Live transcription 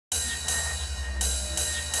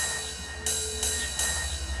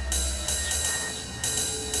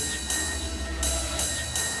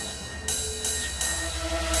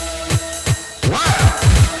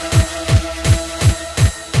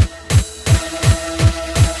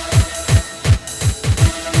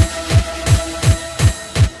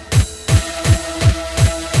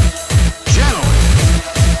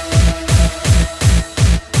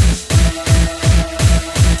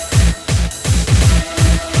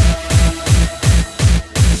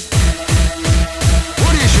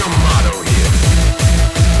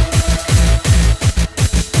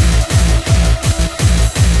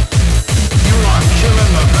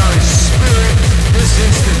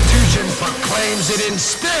moves it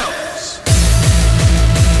instills.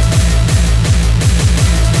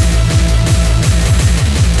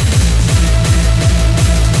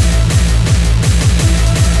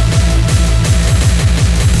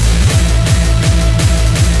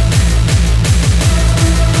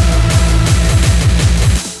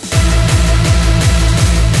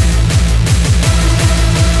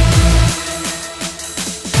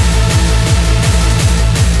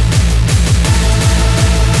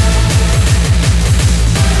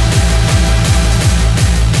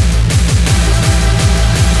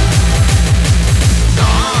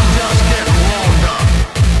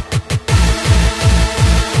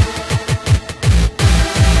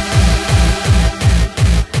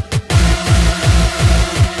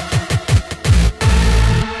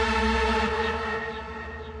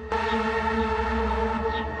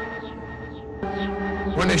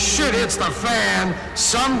 When the shit hits the fan,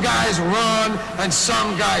 some guys run and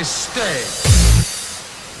some guys stay.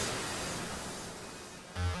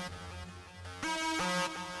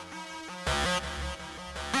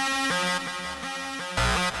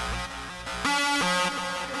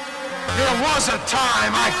 There was a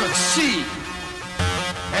time I could see,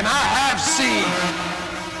 and I have seen,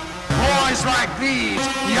 boys like these,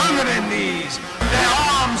 younger than these, their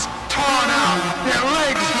arms torn out, their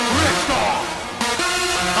legs ripped off.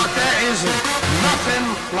 But there isn't nothing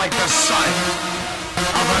like the sight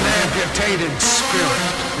of an amputated spirit.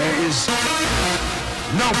 There is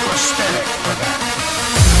no prosthetic for that.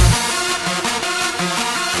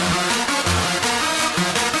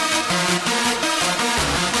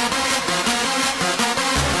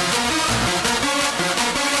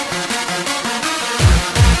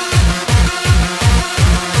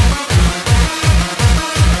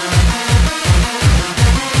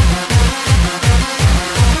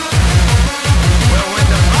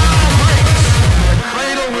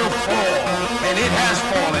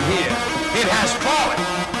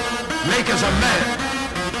 Makers are men.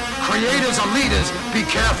 Creators are leaders. Be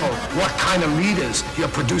careful what kind of leaders you're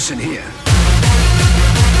producing here.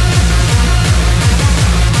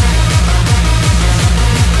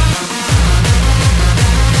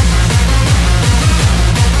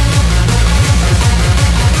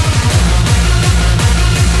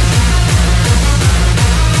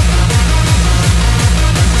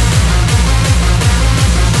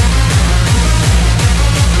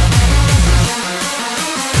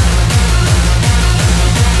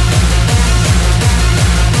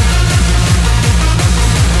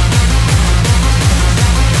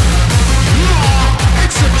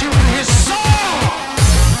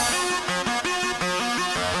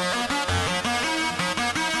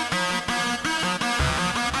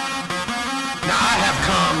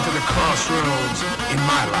 Crossroads in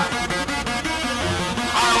my life.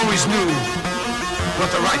 I always knew what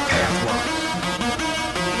the right path was,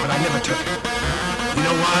 but I never took it. You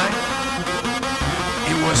know why?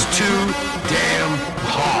 It was too damn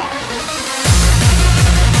hard.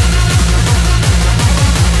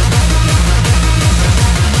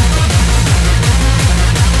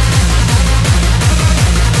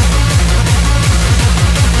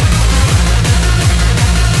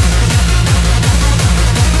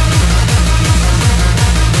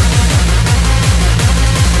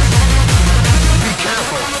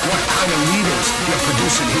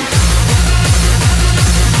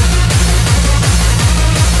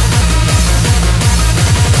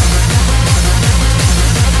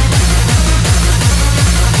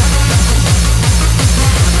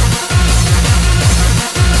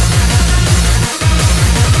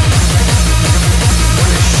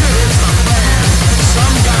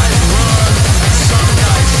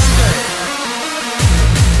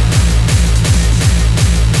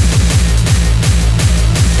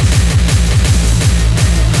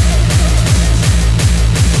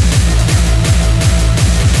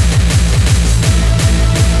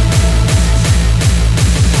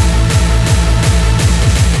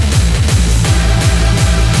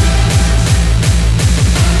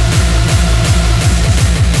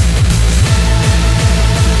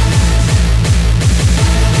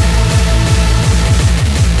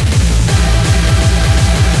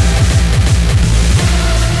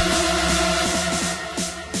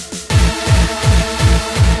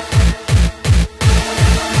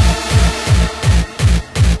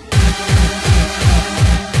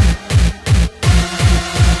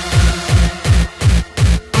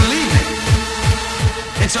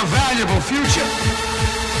 It's a valuable future.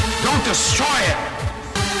 Don't destroy it.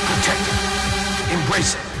 Protect it.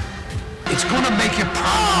 Embrace it. It's gonna make you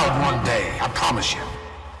proud one day, I promise you.